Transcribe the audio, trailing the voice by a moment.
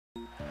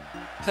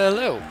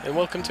Hello, and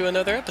welcome to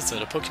another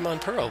episode of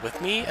Pokemon Pearl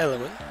with me,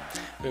 Elowen.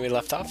 When we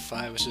left off,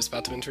 I was just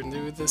about to enter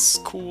into this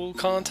cool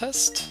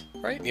contest,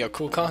 right? Yeah,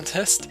 cool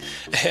contest.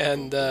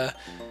 And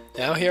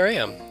now here I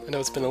am. I know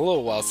it's been a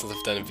little while since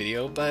I've done a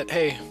video, but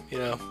hey,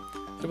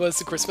 it was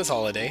the Christmas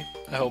holiday.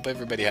 I hope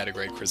everybody had a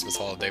great Christmas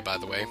holiday, by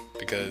the way,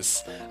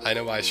 because I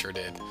know I sure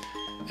did.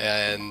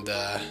 And,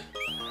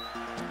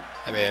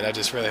 I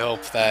just really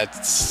hope that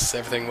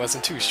everything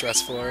wasn't too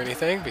stressful or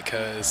anything,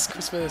 because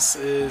Christmas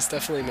is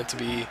definitely meant to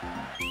be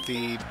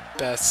the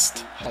best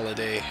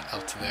holiday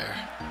out there.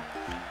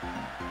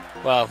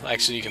 Well,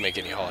 actually, you can make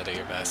any holiday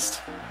your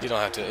best. You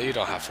don't have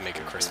to make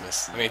it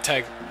Christmas. I mean,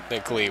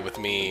 technically, with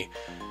me,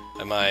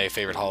 my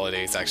favorite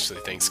holiday is actually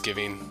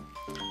Thanksgiving.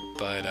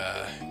 But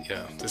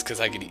just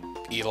because I could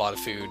eat a lot of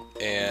food,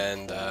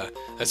 and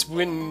that's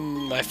when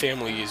my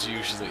family is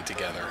usually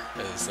together,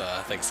 is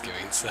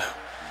Thanksgiving. So,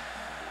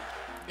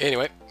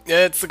 anyway,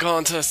 let's the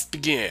contest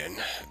begin.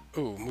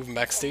 Ooh, moving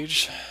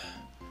backstage.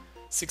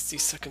 60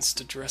 seconds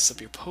to dress up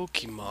your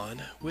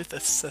Pokemon with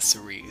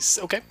accessories.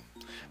 Okay,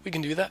 we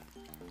can do that.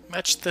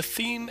 Match the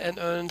theme and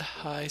earned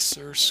high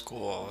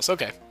scores.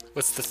 Okay,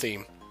 what's the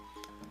theme?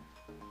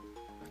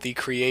 The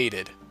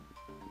created.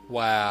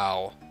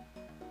 Wow.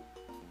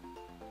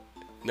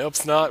 Nope,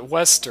 it's not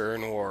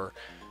Western or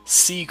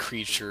sea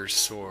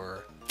creatures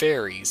or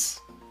fairies.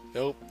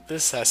 Nope,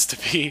 this has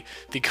to be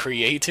the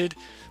created.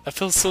 That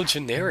feels so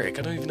generic.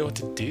 I don't even know what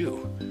to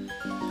do.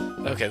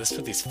 Okay, let's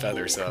put these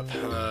feathers up.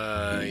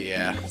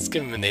 Yeah, let's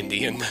give him an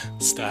Indian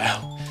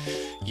style.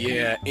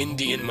 Yeah,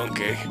 Indian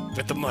monkey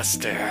with the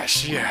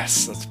mustache.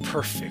 Yes, that's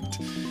perfect.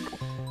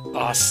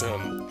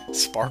 Awesome.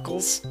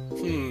 Sparkles?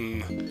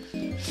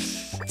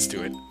 Let's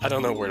do it. I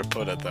don't know where to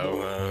put it,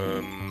 though.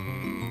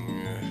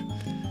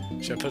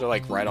 Should I put it,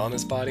 like, right on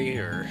his body,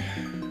 or,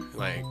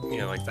 like,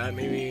 like that,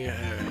 maybe?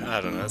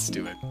 I don't know, let's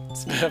do it.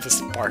 Let's have a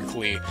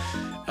sparkly,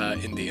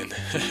 Indian.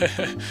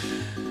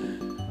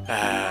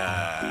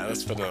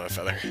 Let's put another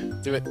feather.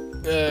 Do it.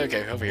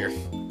 Okay, over here.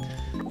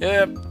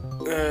 Yep,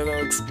 that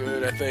looks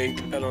good, I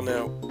think. I don't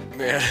know.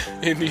 Man,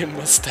 Indian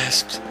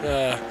mustache.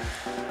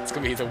 It's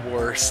gonna be the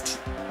worst.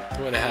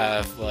 I'm gonna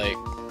have, like,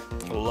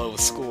 a low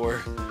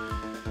score.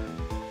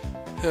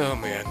 Oh,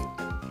 man.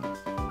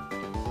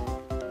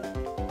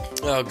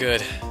 Oh,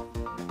 good.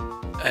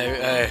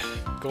 I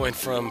going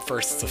from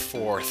first to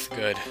fourth.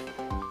 Good.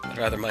 I'd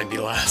rather mine be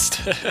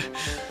last.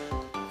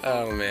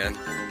 Oh, man.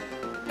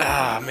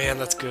 Ah, man,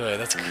 that's good.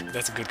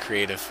 That's a good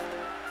creative.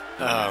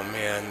 Oh,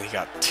 man, he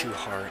got 2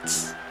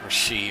 hearts. Or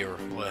she, or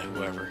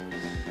whoever.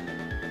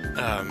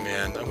 Oh,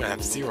 man, I'm gonna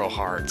have 0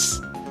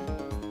 hearts.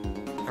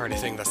 I already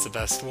think that's the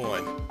best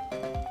one.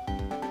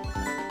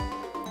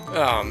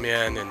 Oh,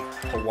 man, and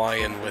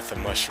Hawaiian with a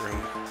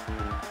mushroom.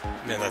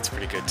 Man, that's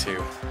pretty good,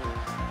 too.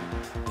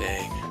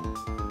 Dang.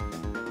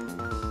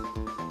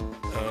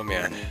 Oh,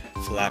 man.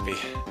 Flappy.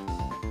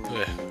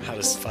 Ugh, how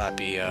does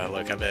Flappy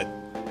look? I bet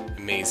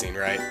amazing,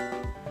 right?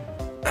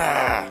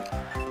 Ah!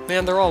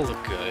 Man, they all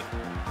look good.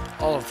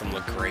 All of them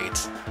look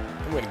great.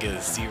 I'm gonna get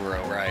a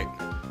 0, right?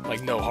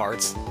 Like, no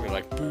hearts. We're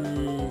like,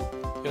 boo!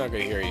 You're not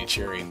gonna hear any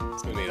cheering.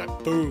 It's gonna be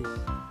like, boo!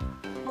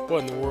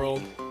 What in the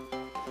world?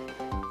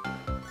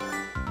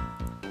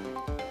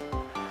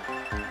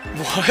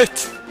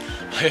 What?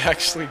 I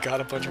actually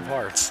got a bunch of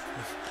hearts.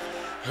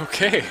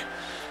 Okay.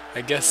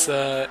 I guess,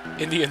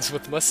 Indians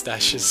with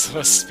mustaches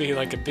must be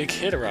like a big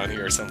hit around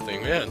here or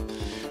something, man.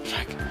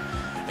 Like,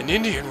 an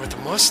Indian with a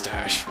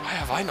mustache? Why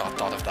have I not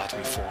thought of that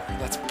before?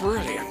 That's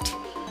brilliant.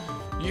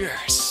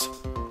 Yes.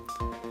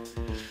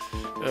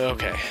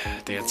 Okay,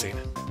 dancing.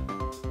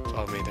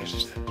 Follow me,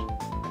 dash.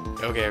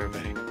 Okay,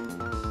 everybody.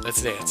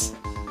 Let's dance.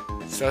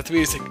 Start the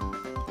music.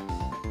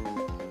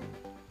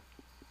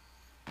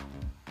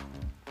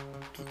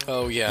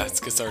 Oh yeah, let's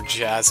get our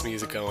jazz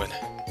music going.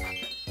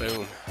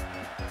 Boom.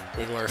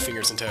 Wiggle our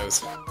fingers and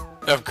toes.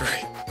 Oh,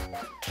 great.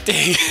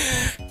 Dang.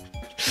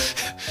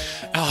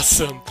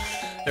 Awesome.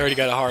 They already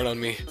got a heart on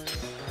me.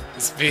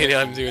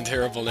 I'm doing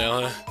terrible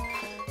now, huh?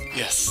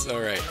 Yes,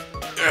 alright.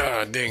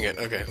 Ah, dang it.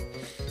 Okay.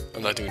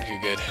 I'm not doing too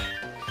good.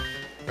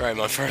 Alright,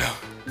 Monferno.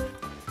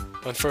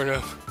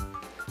 Monferno.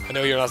 I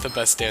know you're not the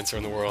best dancer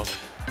in the world.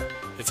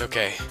 It's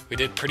okay. We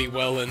did pretty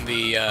well in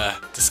the,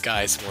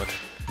 disguise one.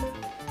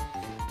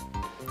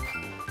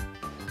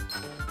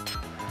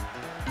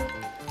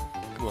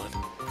 Come on.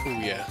 Ooh,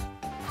 yeah.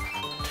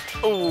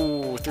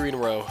 Oh, 3 in a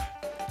row.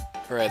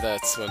 Alright,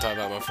 that's what I'm talking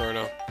about,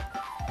 Monferno.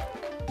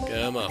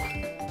 Come on.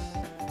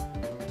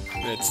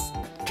 Let's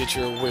get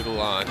your wiggle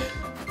on.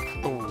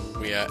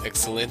 Oh, yeah,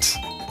 excellent.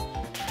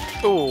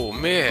 Oh,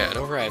 man.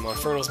 Alright,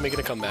 Monferno's making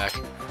a comeback.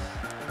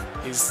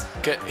 He just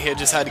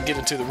had to get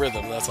into the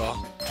rhythm, that's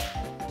all.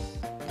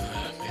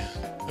 Oh, man.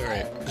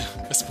 Alright.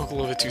 I spoke a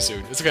little bit too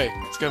soon. It's okay.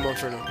 It's okay,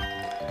 Monferno.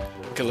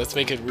 Okay, let's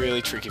make it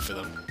really tricky for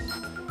them.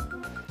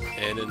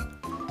 And then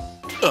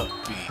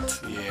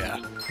upbeat, yeah.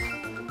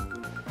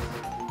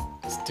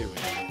 Let's do it.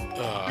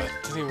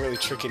 It didn't even really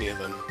trick any of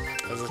them.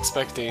 I was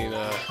expecting,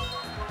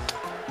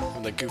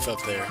 them to goof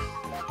up there.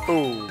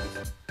 Oh,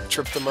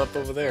 trip them up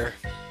over there.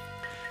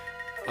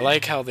 I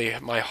like how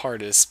my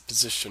heart is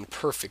positioned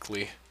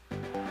perfectly.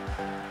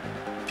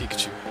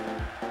 Pikachu.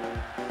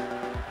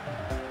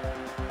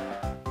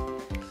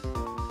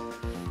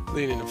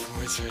 Leading the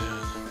points right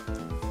now.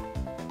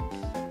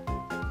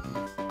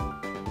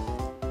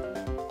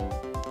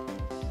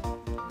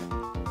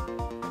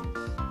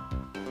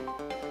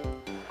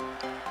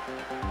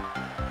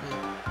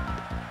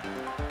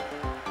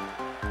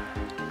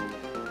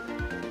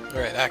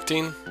 Alright,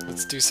 acting.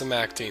 Let's do some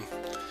acting.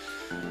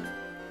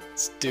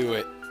 Let's do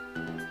it.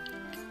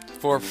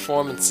 4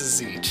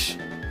 performances each.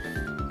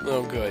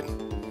 Oh, good.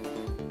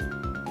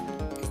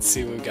 Let's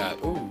see what we got.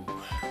 Ooh.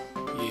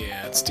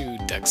 Yeah, let's do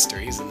Dexter.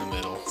 He's in the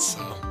middle,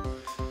 so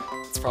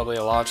it's probably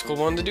a logical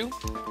one to do.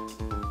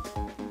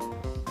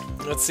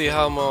 Let's see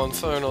how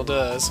Monferno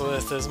does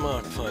with his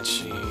Mach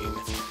Punching.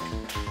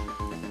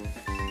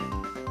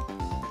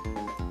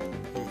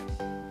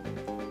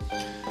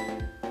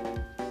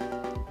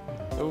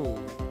 Ooh.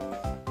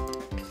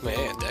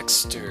 Man,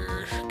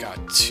 Dexter got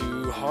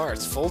 2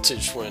 hearts.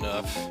 Voltage went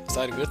up. Is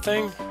that a good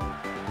thing?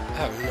 I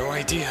have no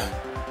idea.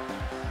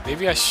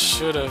 Maybe I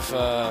should have,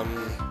 I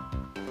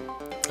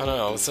don't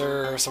know, was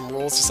there some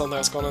rules or something that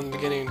was going on in the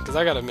beginning? Because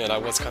I gotta admit, I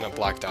was kind of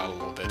blacked out a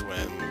little bit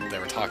when they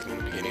were talking in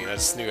the beginning. I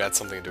just knew it had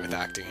something to do with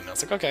acting. And I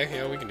was like, okay,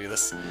 yeah, we can do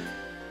this.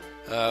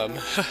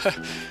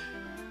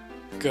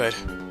 Good.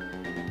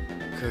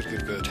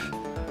 Good.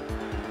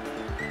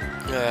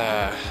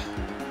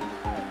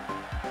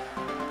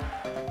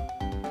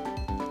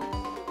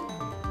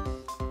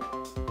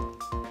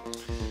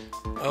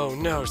 Oh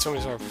no,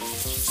 somebody's already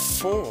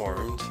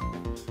performed.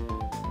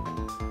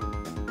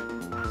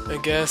 I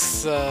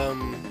guess, you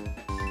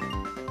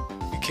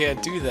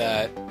can't do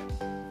that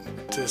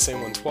to the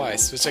same one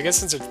twice. Which I guess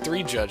since there are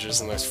 3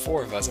 judges and there's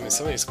 4 of us, I mean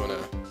somebody's gonna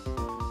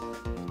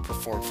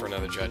perform for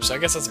another judge. So I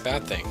guess that's a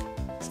bad thing.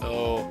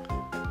 So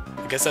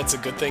I guess that's a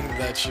good thing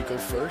that you go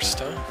first,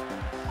 huh?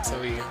 So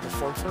you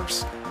perform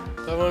first?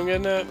 Is that what I'm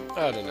getting at?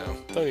 I don't know.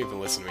 Don't even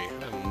listen to me.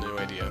 I have no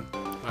idea.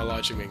 My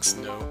logic makes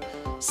no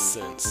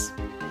sense.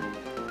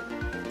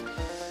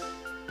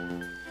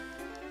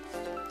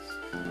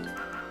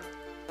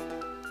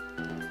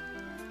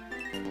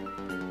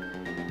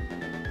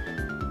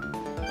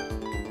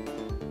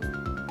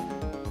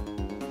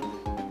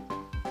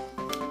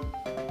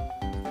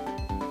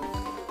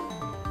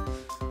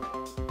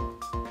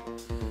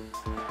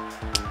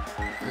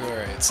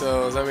 Alright,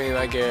 so does that mean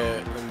I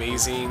get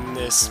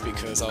amazingness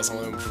because I was the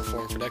only one to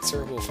perform for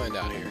Dexter? We'll find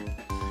out here.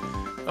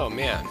 Oh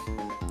man.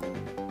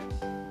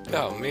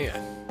 Oh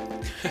man.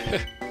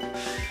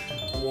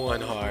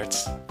 1 heart.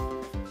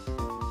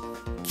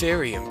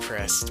 Very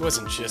impressed.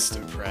 Wasn't just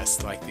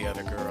impressed like the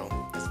other girl.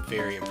 Was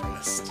very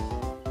impressed.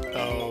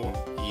 Oh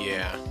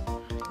yeah.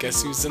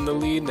 Guess who's in the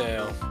lead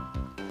now?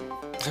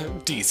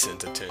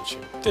 Decent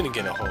attention. Didn't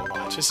get a whole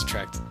lot, just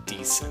attracted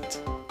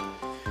decent.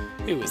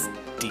 It was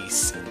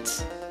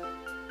decent.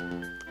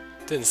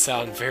 Didn't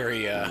sound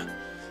very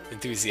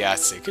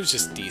enthusiastic. It was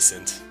just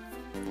decent.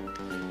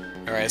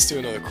 Alright, let's do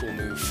another cool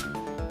move.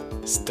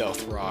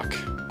 Stealth Rock.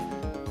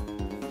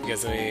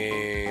 Because I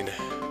mean,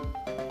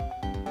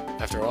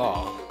 after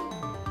all,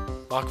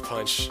 Mach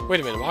Punch. Wait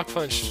a minute, Mach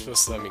Punch is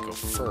supposed to let me go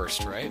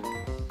first, right?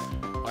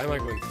 Why am I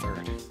going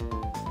third?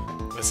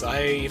 Was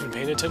I even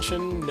paying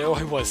attention? No,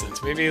 I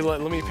wasn't. Maybe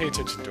let me pay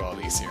attention to all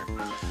these here.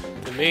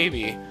 Then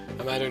maybe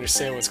I might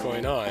understand what's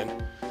going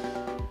on,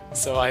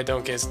 so I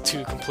don't get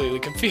too completely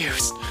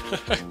confused.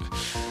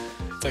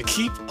 It's like,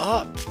 keep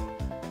up,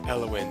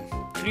 Elowen,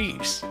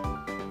 please.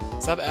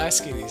 Stop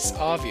asking these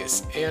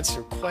obvious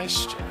answer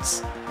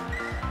questions.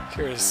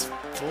 Kira's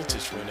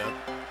voltage went up.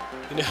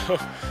 You know,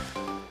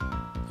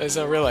 I just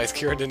don't realize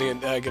Kira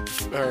didn't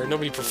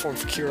nobody performed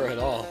for Kira at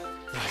all.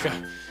 Like,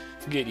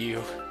 forget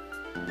you.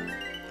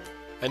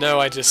 I know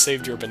I just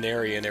saved your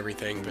Banary and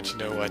everything, but you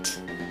know what?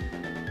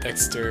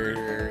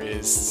 Dexter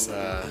is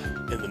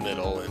in the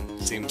middle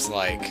and seems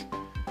like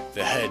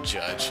the head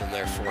judge, and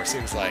therefore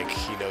seems like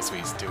he knows what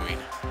he's doing.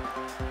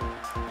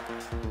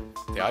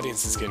 The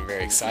audience is getting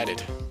very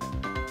excited.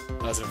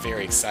 That was a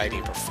very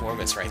exciting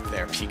performance right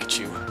there,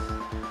 Pikachu.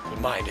 But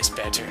mine is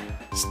better.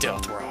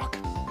 Stealth Rock.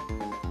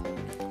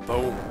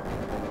 Boom.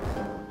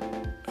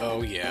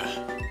 Oh yeah.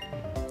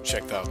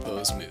 Check out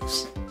those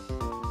moves.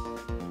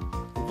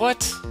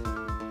 What?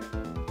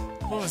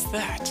 What was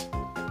that?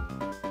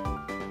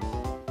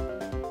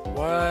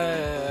 What?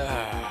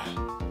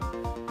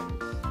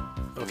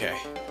 Okay.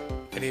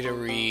 I need to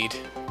read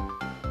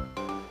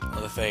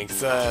on the thing.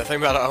 Cause the thing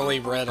about it, I only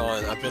read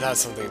on. I bet it has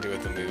something to do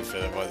with the move,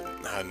 but it wasn't.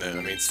 I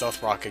mean,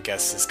 Stealth Rock, I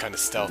guess, is kind of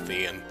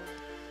stealthy, and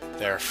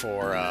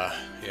therefore,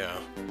 you know,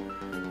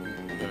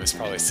 it was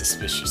probably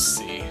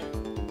suspiciously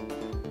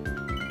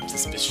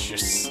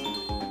suspicious.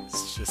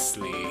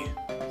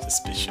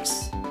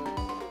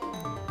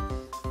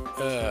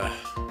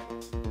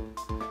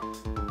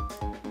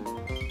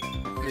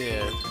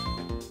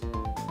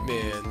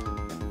 Man.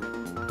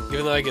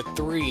 Even though I get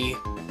 3,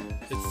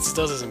 it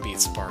still doesn't beat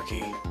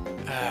Sparky.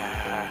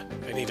 I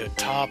need to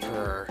top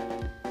her.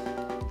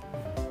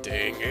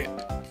 Dang it.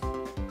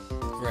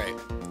 Right.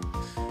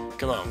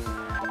 Come on.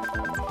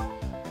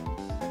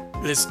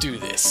 Let's do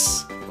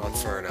this,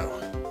 Monferno.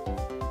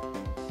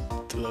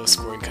 The lowest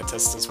scoring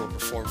contestants will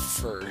perform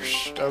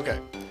first. Okay.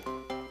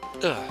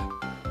 Ugh.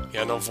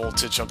 Yeah, no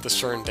voltage up this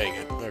turn, dang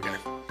it. Okay.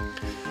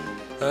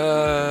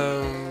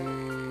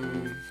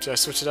 Should I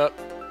switch it up?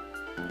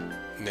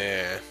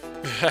 Nah.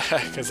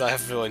 Because I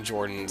have a feeling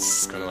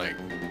Jordan's gonna, like,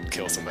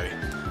 kill somebody.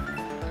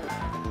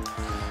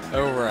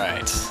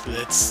 Alright,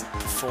 let's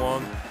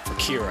perform for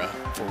Kira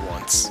for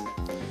once.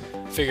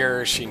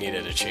 Figure she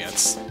needed a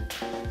chance.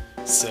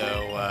 So,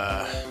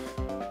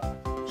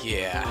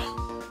 yeah.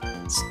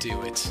 Let's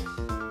do it.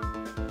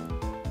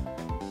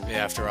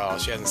 Yeah, after all,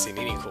 she hasn't seen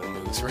any cool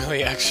moves,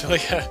 really, actually.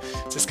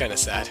 It's just kind of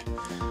sad.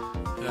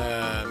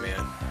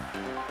 Man.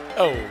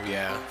 Oh,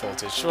 yeah,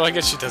 voltage. Well, I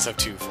guess she does have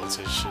 2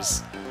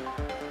 voltages.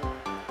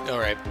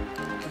 Alright.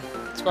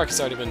 Sparky's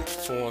already been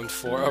performed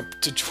for. Oh,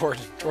 to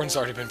Jordan. Jordan's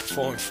already been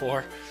performed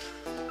for.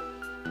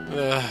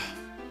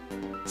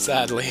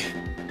 Sadly.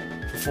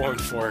 Performed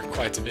for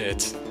quite a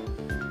bit.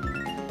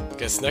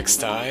 Guess next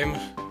time,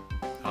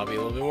 I'll be a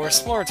little bit more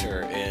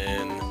smarter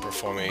in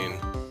performing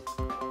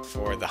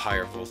for the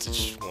higher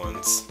voltage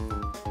ones.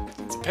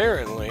 Since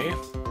apparently,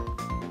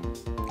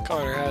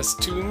 Connor has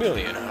 2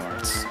 million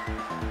hearts.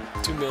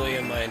 2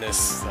 million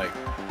minus, like,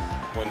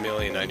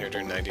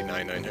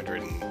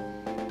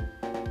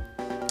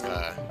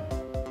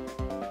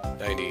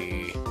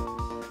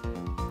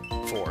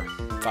 1,999,994.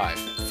 5,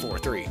 4,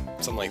 3,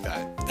 something like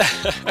that.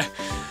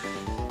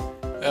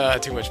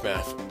 Too much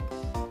math.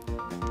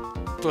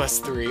 Plus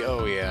 3,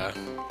 oh yeah.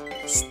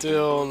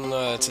 Still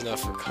not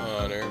enough for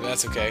Connor, but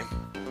that's okay.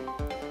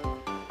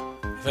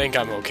 I think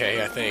I'm okay,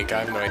 I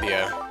have no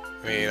idea.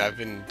 I mean, I've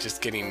been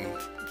just getting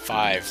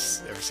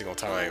 5s every single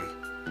time.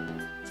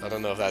 So I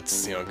don't know if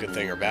that's, you know, a good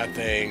thing or bad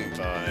thing,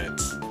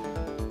 but,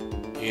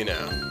 you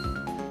know.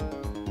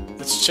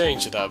 Let's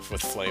change it up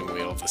with Flame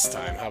Wheel this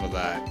time, how about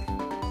that?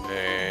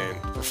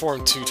 And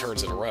perform 2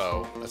 turns in a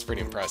row. That's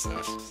pretty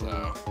impressive,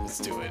 so let's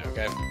do it,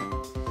 okay?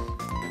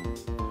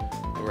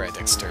 Alright,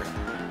 Dexter.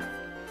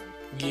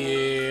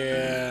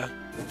 Yeah,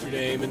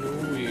 flaming the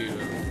wheel.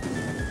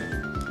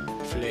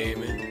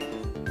 Flaming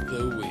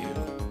the wheel.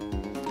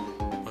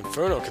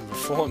 Inferno can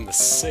perform the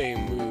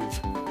same move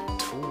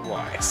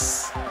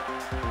twice.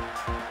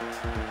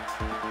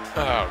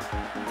 Oh,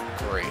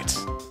 great.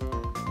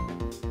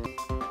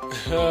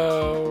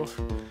 Oh,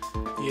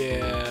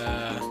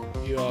 yeah.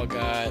 You all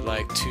got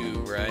like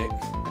 2, right?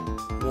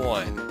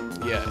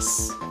 1,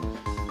 yes.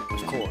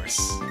 Of course.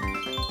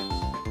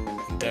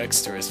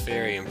 Dexter is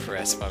very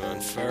impressed by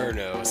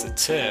Inferno's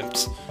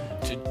attempt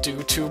to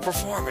do 2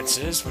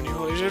 performances when he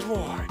only did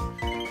 1.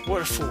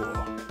 What a fool.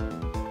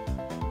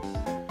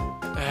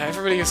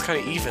 Everybody is kind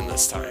of even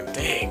this time.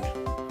 Dang.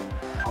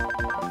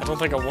 I don't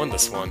think I won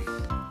this one.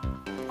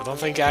 I don't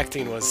think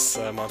acting was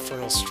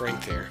Monferno's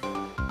strength here.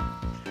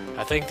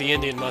 I think the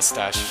Indian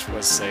Mustache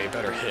was a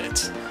better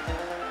hit.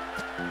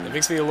 It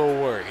makes me a little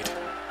worried.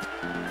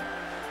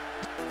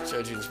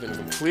 Judging's been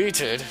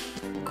completed.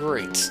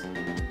 Great.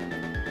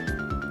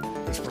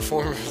 This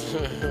performer.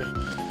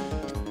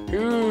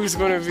 Who's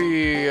gonna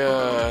be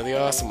the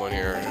awesome one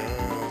here?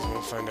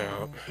 We'll find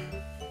out.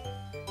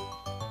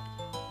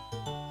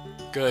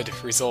 Good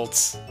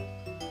results.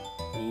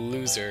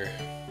 Loser.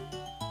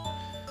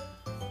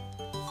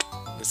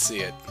 Let's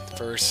see it.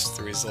 First,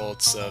 the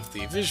results of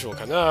the visual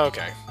con. Oh,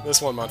 okay.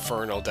 This one,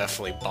 Monferno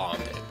definitely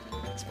bombed it.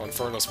 So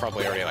Monferno's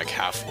probably already like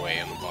halfway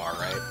in the bar,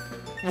 right?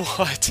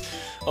 What?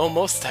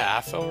 Almost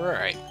half?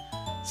 Alright.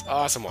 It's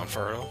awesome,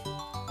 Monferno.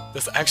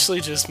 This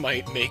actually just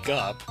might make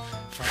up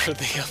for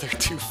the other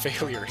 2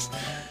 failures.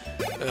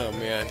 Oh,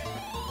 man.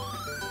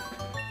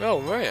 Oh,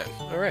 man.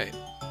 Alright.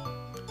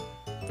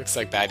 Looks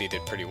like Batty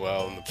did pretty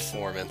well in the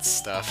performance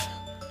stuff.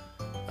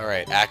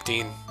 Alright,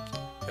 acting.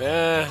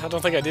 I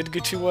don't think I did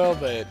too well,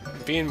 but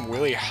being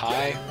really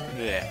high,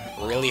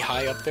 really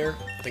high up there,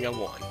 I think I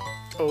won.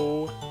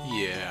 Oh,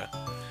 yeah.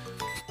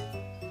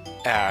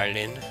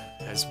 Alan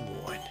has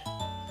won.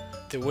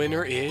 The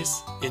winner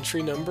is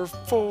entry number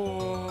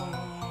 4.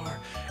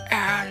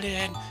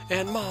 Alan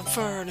and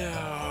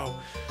Monferno.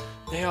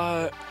 They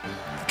are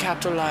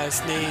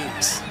capitalized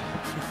names.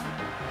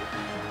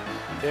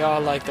 They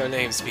all like their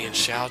names being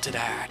shouted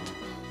at.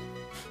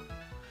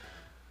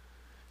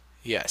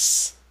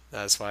 Yes,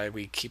 that's why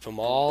we keep them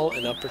all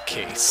in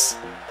uppercase.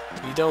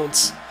 We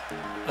don't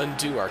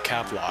undo our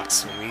cap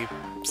locks when we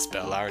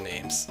spell our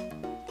names.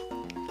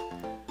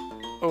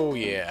 Oh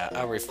yeah,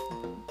 our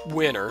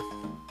winner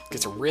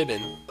gets a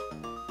ribbon.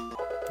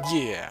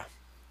 Yeah,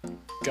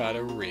 got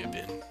a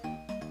ribbon.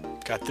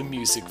 Got the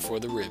music for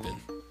the ribbon.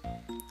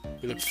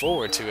 We look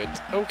forward to it.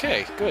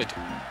 Okay, good.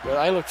 Well,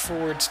 I look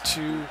forward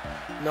to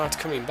not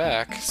coming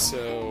back,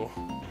 so...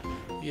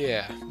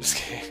 yeah, just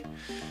kidding.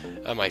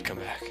 I might come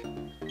back.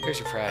 Here's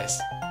your prize.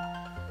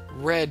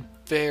 Red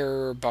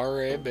bear,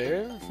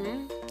 bear?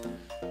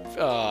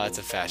 Oh, it's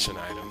a fashion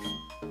item.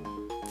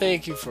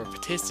 Thank you for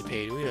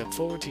participating. We look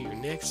forward to your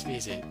next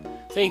visit.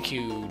 Thank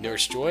you,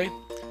 Nurse Joy.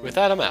 With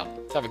that, I'm out.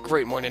 Have a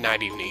great morning,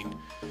 night, evening.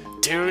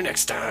 Till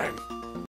next time.